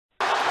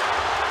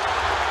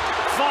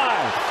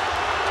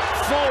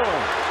full.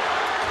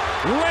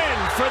 Lynn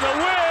for the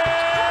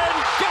win.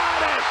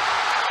 Got it.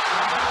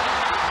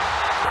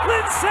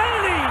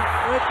 Linsanity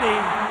with the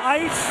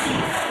ice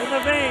in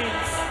the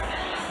veins.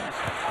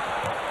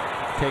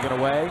 Taken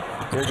away.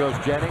 Here goes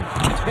Jennings.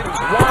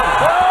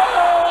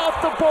 Off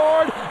the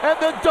board, and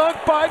the dunk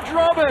by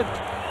Drummond.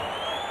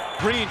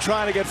 Green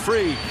trying to get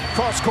free.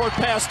 Cross-court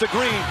pass to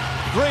Green.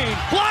 Green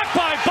blocked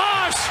by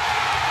Bosch.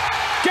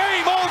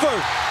 Game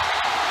over.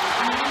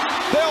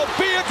 There'll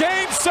be a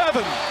game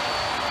 7.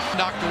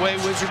 Knocked away.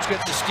 Wizards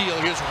get the steal.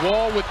 Here's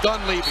Wall with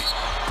Dunleavy.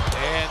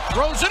 And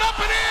throws it up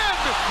and in.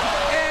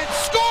 And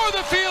score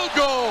the field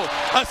goal.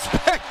 A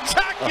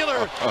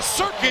spectacular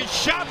circus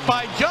shot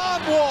by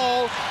John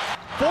Wall.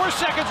 4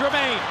 seconds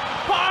remain.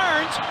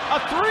 Barnes, a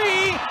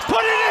 3,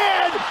 put it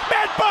in!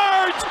 Matt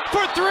Barnes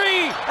for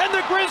 3, and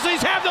the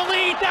Grizzlies have the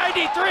lead,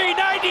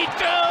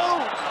 93-92!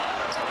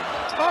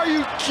 Are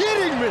you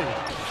kidding me?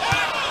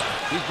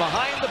 He's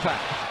behind the back.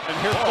 And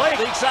here's Blake.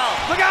 Leaks out.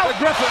 Look out! The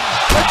Griffin.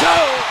 The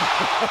two!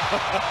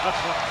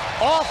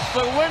 Off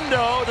the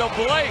window to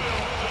Blake.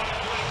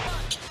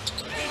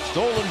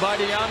 Stolen by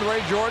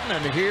DeAndre Jordan,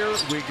 and here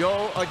we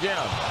go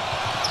again.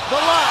 The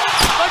lob.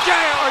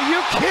 Again, are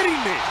you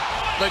kidding me?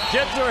 The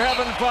kids are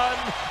having fun,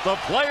 the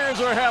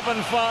players are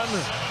having fun,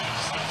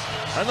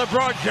 and the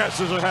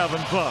broadcasters are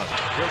having fun.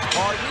 Here's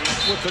Harden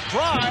with the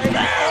drive.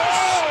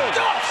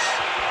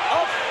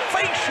 A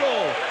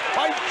facial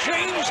by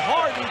James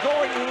Harden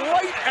going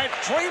right at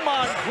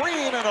Draymond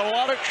Green, and a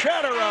lot of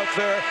chatter out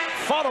there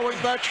following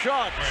that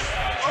shot.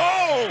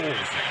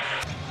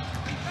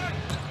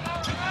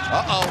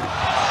 Uh-oh.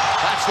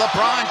 That's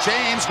LeBron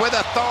James with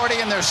authority,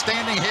 and they're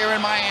standing here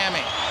in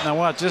Miami. Now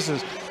watch, this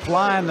is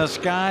flying the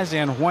skies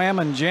and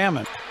whamming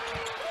jamming.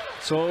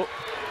 So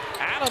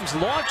Adams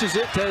launches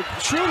it to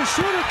Schroeder.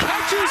 Schroeder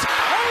catches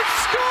and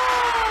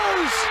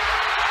scores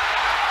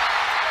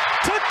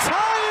to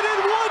tie it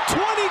at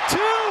 122.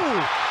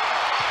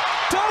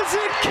 Does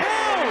it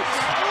count?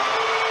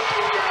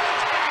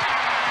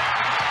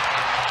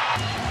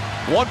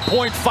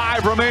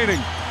 1.5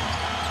 remaining.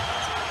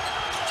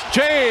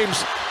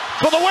 James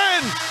for the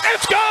win.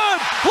 It's good.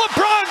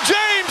 LeBron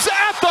James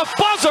at the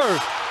buzzer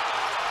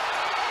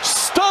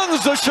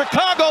stuns the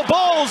Chicago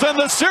Bulls, and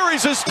the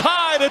series is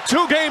tied at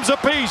 2 games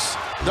apiece.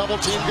 Double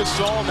team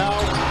Gasol, now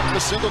the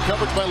single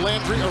coverage by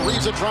Landry.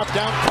 Ariza dropped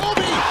down.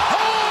 Kobe!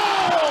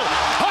 Oh!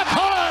 Up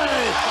high!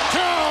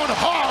 Down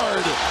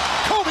hard!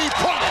 Kobe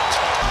Bryant!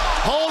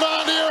 Hold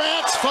on to your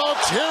hats,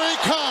 folks. Here he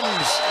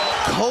comes.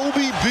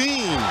 Kobe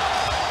Bean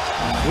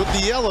with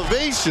the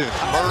elevation.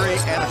 Murray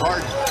and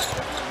Harden.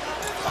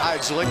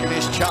 Hides licking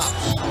his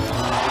chops.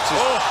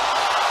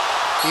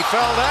 He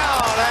fell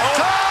down.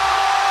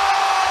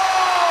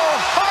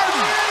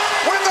 Harden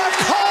with a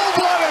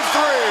cold-blooded 3.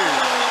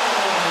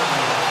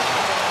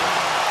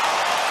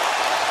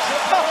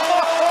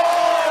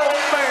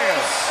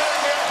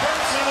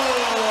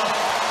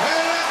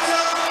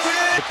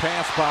 The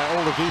pass by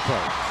Oladipo.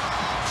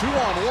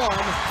 2-on-1.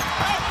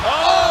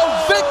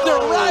 Oh, Victor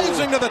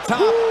rising to the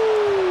top.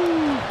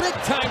 Big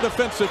time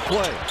defensive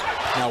play.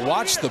 Now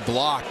watch the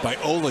block by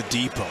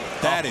Oladipo.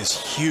 That is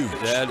huge.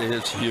 That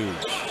is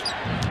huge.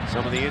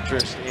 Some of the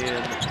interest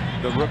in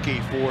the rookie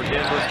for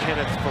Denver,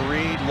 Kenneth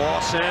Faried.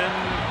 Lawson.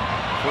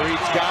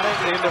 Faried's got it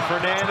into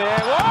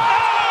Fernandez. Whoa!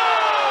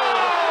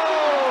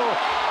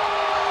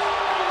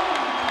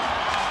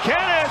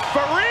 Kenneth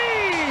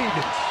Faried!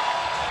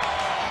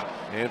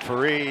 And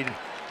Faried,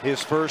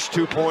 his first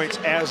 2 points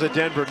as a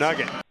Denver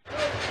Nugget.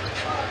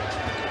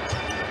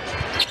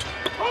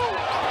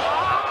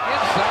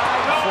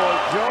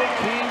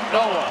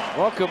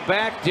 Welcome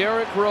back,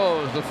 Derrick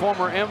Rose, the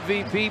former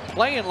MVP,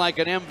 playing like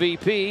an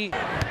MVP.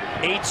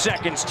 8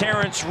 seconds,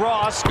 Terrence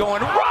Ross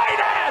going right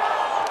at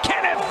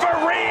Kenneth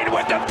Faried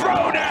with the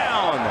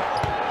throwdown.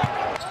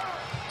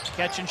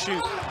 Catch and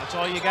shoot. That's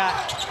all you got.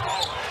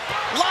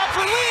 Lob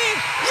for Lee.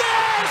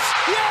 Yes!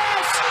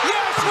 Yes!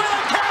 Yes! With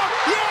a count!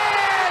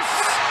 Yes!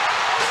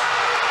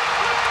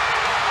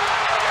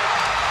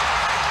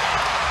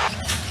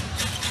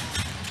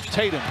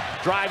 Tatum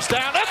drives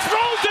down and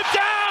throws it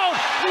down!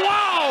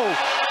 Wow!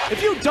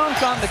 If you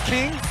dunk on the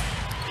king,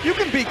 you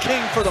can be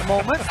king for the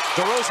moment.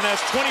 DeRozan has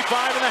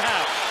 25 and a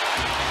half.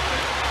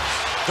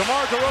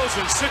 DeMar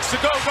DeRozan, 6 to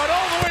go, got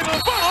all the way to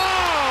the ball.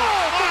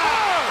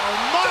 DeMar!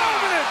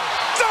 Dominant!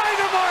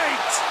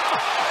 Dynamite!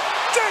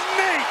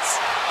 Detonates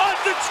on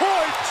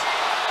Detroit!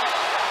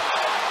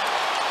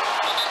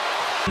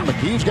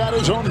 McGee's got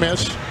his own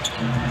miss.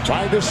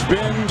 Tried to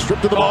spin,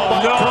 stripped to the ball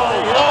by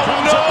Curry. Oh,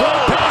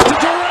 to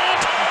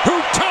Durant, who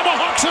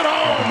tomahawks it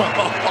home.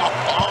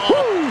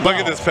 Look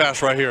at this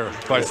pass right here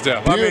by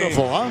Steph.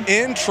 Beautiful, huh?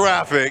 In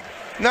traffic,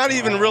 not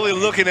even really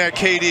looking at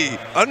KD,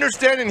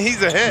 understanding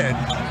he's ahead.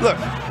 Look,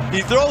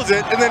 he throws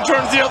it and then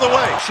turns the other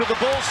way. Should the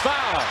Bulls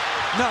foul?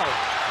 No.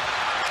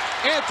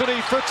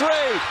 Anthony for 3.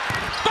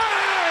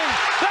 Bang!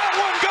 That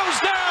one goes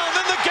down,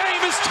 and the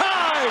game is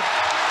tied.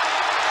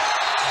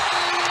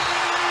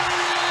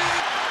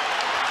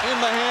 In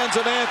the hands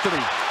of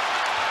Anthony.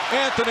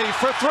 Anthony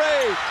for 3.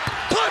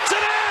 Puts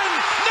it in!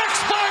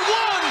 Next by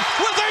 1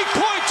 with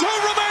 8.2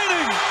 remaining.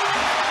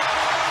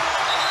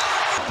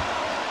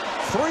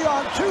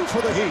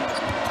 for the Heat.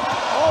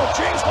 Oh,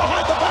 James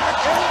behind the back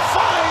and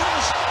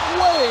finds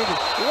Wade.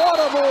 What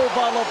a move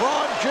by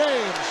LeBron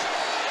James.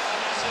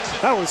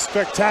 That was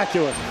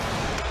spectacular.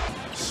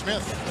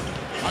 Smith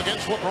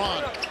against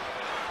LeBron.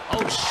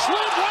 Oh,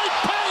 slid right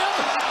by him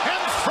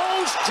and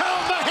throws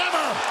down the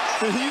hammer.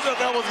 He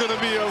thought that was going to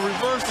be a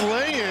reverse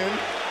lay-in,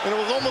 and it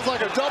was almost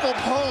like a double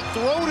pump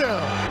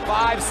throwdown.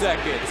 5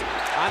 seconds.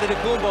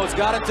 Antetokounmpo's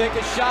got to take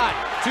a shot.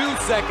 2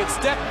 seconds.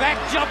 Step back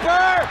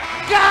jumper.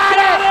 Got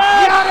it!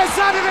 Giannis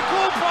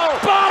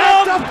Antetokounmpo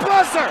at the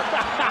buzzer.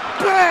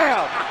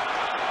 Bam!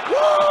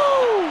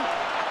 Woo!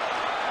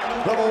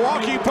 The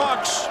Milwaukee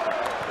Bucks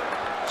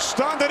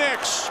stun the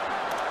Knicks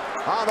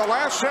on the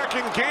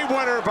last-second game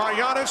winner by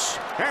Giannis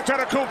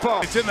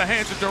Antetokounmpo. It's in the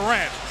hands of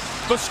Durant,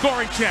 the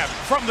scoring champ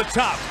from the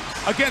top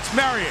against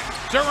Marion.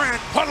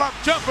 Durant, pull-up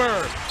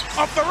jumper,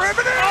 up the rim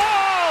and in!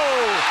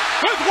 Oh!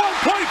 With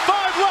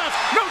 1.5 left,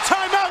 no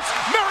timeouts,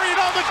 Marion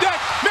on the deck.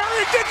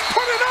 Marion gets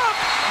put it up,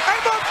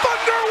 and the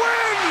Thunder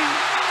win!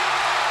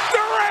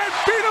 Durant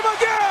beat him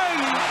again!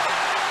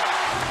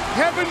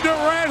 Kevin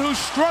Durant, who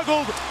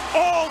struggled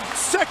all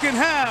second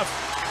half,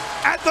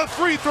 at the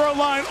free throw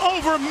line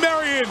over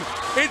Marion.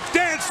 It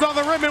danced on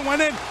the rim and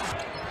went in.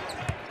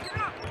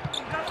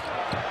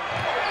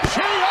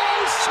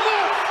 J.R.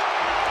 Smith.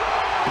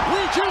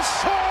 We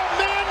just saw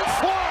men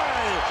fly.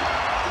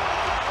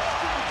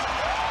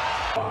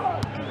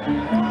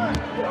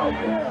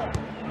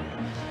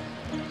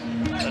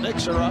 The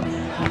Knicks are up.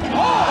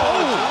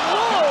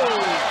 Oh!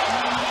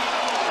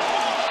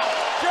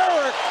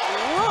 Derrick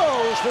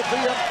Rose with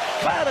the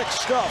emphatic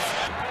stuff.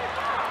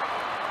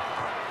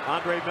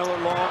 Andre Miller,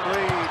 long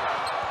lead.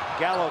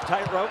 Gallo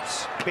tight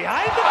ropes.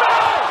 Behind the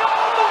back!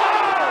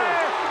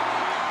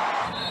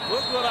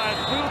 Look what I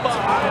threw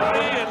behind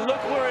me, and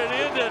look where it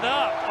ended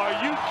up. Are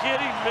you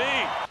kidding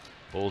me?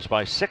 Bulls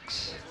by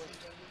 6.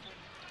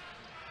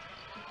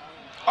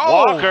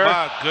 Oh, Walker.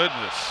 My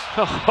goodness.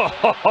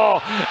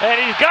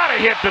 And he's got to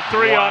hit the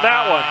 3 on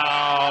that one.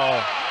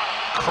 Wow.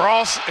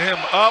 Cross him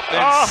up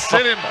and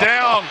sit him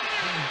down.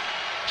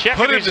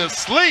 Put him to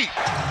sleep.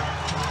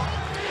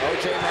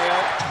 O.J.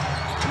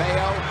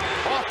 Mayo,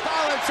 off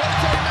balance,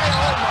 O.J.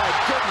 Mayo, oh my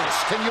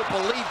goodness, can you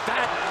believe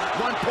that?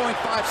 1.5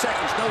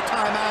 seconds, no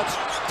timeouts,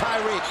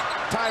 Tyreek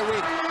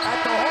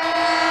at the hole,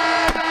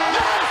 yes!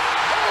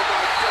 Oh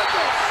my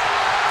goodness!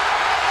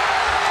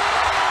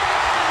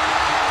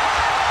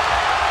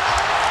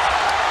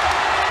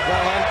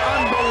 Well, an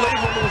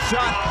unbelievable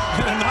shot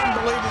in an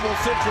unbelievable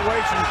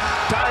situation.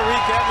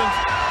 Tyreek Evans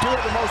doing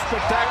the most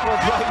spectacular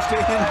plays to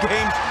end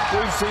games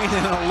we've seen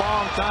in a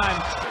long time.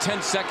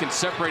 10 seconds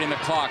separating the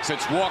clocks.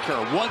 It's Walker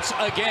once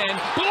again.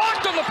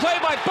 Blocked on the play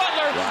by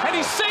Butler, and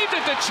he saved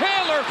it to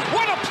Chandler.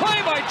 What a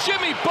play by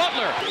Jimmy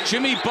Butler.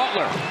 Jimmy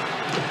Butler.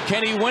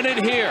 Can he win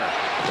it here?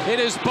 It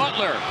is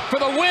Butler for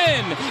the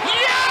win.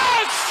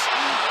 Yes!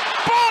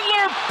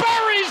 Butler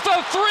buries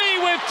the 3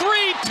 with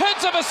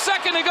 3/10 of a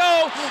second to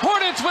go.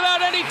 Hornets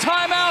without any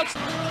timeouts.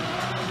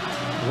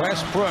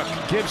 Westbrook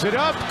gives it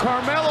up.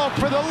 Carmelo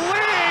for the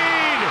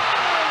lead.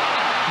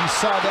 You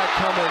saw that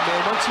coming,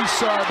 man. Once you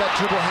saw that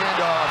dribble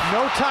handoff.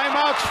 No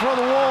timeouts for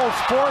the Wolves.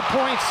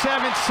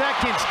 4.7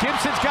 seconds.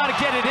 Gibson's got to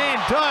get it in.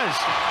 Does.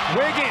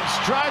 Wiggins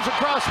drives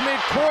across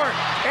midcourt.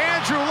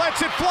 Andrew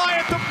lets it fly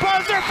at the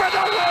buzzer for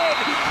the win.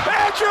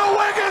 Andrew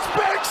Wiggins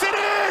banks it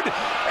in.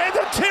 And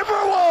the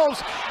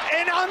Timberwolves,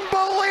 an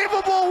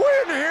unbelievable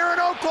win here in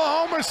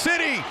Oklahoma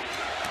City.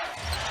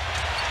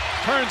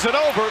 Turns it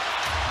over.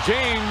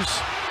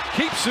 James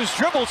keeps his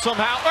dribble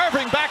somehow.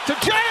 Irving back to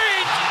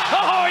James.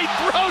 Oh, he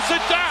throws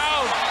it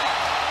down.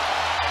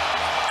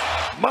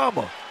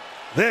 Mama,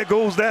 there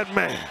goes that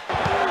man.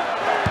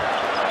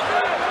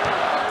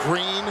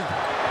 Green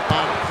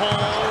on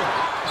Paul.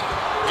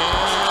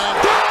 And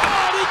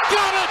he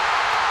got it!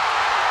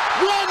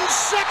 1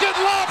 second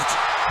left.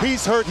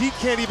 He's hurt. He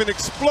can't even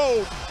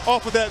explode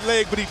off of that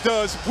leg, but he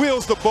does.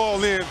 Wheels the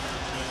ball in.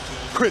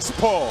 Chris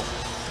Paul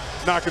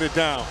knocking it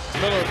down.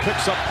 Miller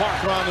picks up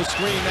Parker on the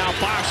screen. Now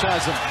Bosh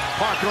has him.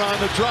 Parker on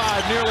the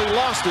drive. Nearly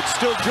lost it.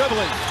 Still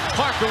dribbling.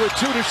 Parker with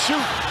 2 to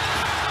shoot.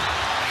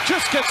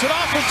 Just gets it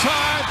off in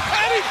time.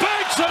 And he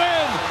banks it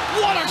in.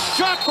 What a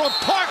shot from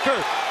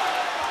Parker.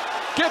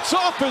 Gets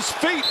off his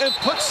feet and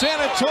puts San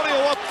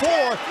Antonio up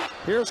 4.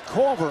 Here's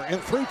Culver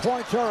in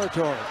 3-point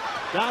territory.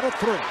 Down to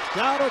 3.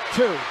 Down to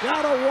 2.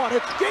 Down to 1.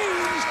 It's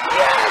Gaines.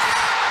 Yes!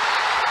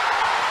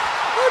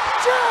 The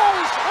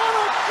Jazz on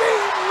a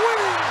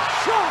game-winning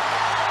shot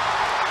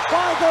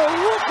by the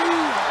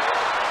rookie,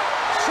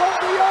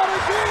 Sondiata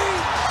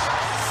Gaines.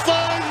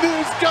 Sign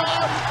this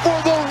guy for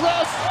the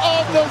rest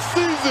of the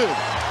season.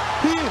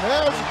 He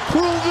has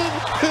proven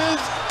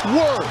his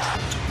worth.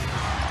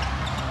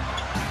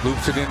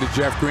 Loops it into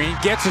Jeff Green.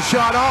 Gets a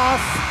shot off.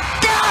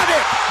 Got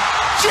it!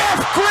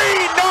 Jeff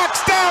Green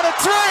knocks down a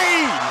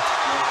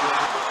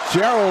 3.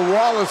 Gerald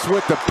Wallace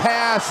with the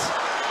pass.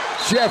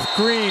 Jeff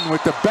Green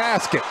with the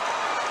basket.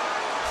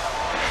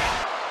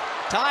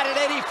 Tied at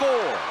 84.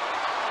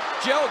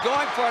 Joe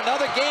going for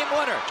another game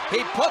winner.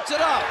 He puts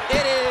it up.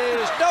 It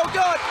is no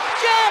good.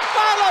 Jam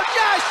follow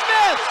Josh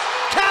Smith.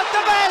 count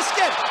the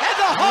basket, and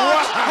the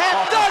Hawks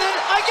have done it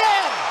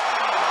again.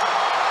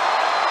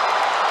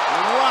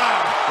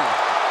 Wow.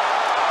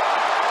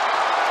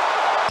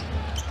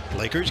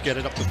 Lakers get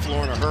it up the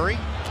floor in a hurry.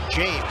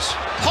 James,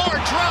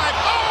 hard drive,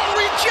 oh,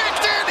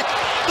 rejected!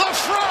 The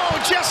Fro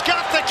just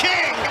got the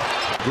king!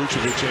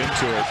 Vucevic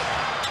into it.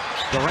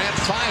 Durant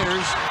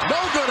fires, no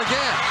good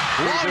again.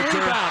 Long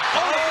rebound,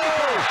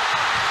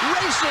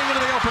 racing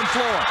into the open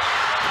floor.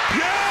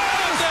 Yes!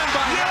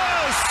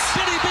 Yes!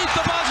 Did he beat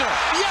the buzzer?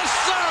 Yes,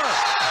 sir!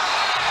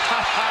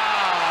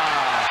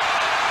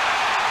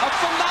 A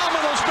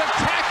phenomenal,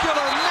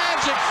 spectacular,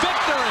 magic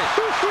victory!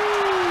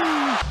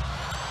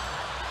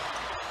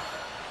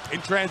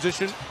 In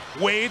transition,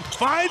 Wade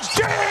finds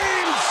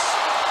James!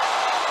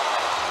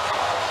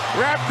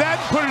 Grab that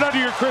and put it under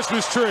your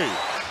Christmas tree.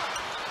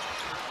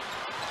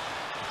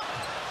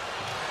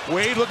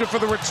 Wade looking for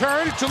the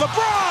return to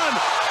LeBron!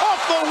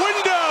 Off the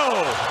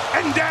window!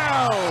 And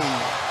down!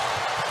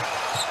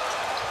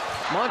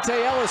 Monte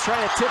Ellis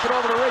trying to tip it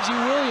over to Reggie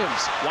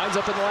Williams. Winds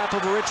up in the lap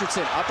of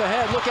Richardson. Up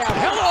ahead, look out.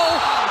 Hello!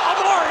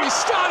 Amari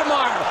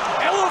Stoudemire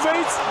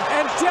elevates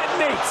and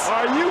detonates.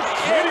 Are you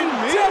kidding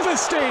me?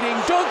 Devastating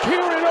dunk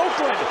here in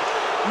Oakland.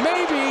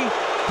 Maybe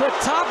the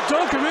top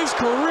dunk of his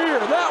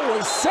career. That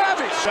was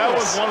savage. That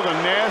was one of the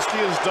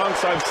nastiest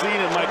dunks I've seen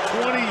in my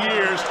 20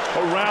 years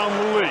around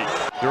the league.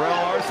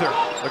 Darrell Arthur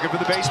looking for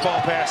the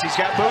baseball pass. He's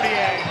got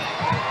Moutier.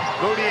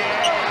 Moutier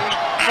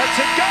lets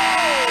it go.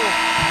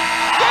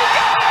 He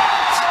got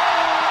it!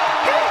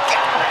 He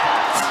got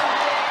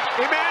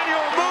it!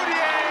 Emmanuel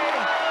Moutier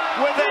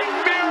with a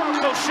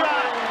miracle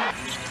shot.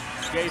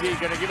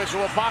 JD going to give it to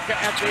Ibaka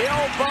at the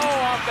elbow,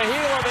 off the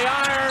heel of the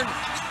iron.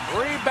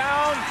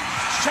 Rebound,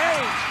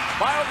 change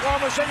by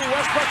Oklahoma City.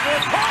 Westbrook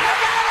in. Oh, got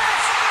it!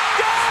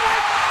 Got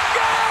it!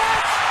 Got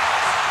it!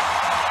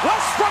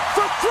 Westbrook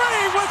for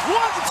three with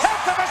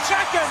 1/10 of a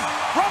second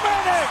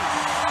remaining.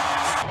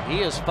 He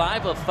is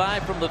 5 of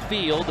 5 from the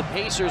field. The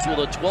Pacers with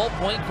a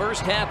 12-point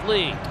first half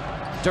lead.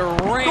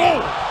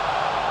 Durant.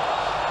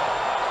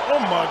 Oh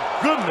my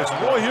goodness,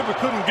 boy, Hibbert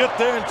couldn't get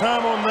there in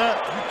time on that.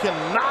 You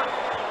cannot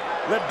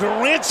let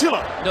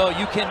Durantula No,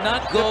 you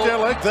cannot go get there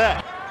like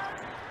that.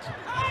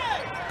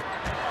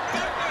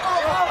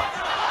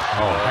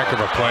 Oh, heck of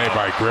a play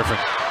by Griffin.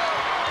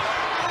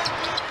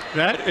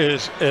 That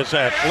is as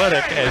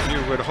athletic as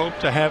you would hope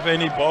to have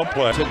any ball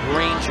player. To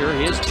Granger,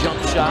 his jump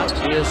shot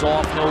is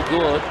off, no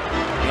good.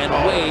 And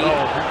Wade,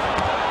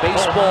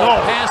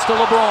 baseball pass to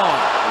LeBron.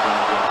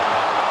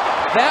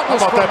 That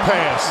was How about that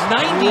pass?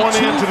 92 one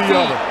end to the feet.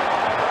 other.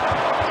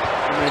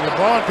 I mean,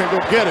 LeBron can go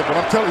get it, but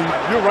I'm telling you,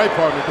 you're right,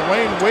 partner.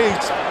 Dwayne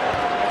Wade's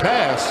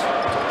pass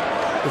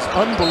is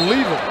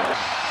unbelievable.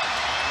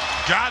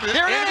 Got it.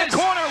 Here it is. In the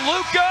corner,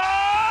 Luka.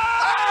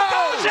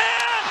 Goes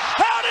in.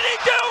 How did he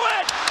do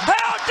it?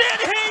 How did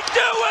he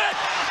do it?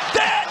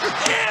 That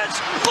is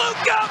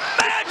Luka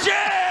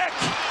magic.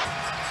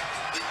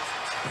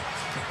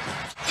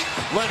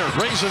 Leonard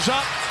raises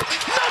up.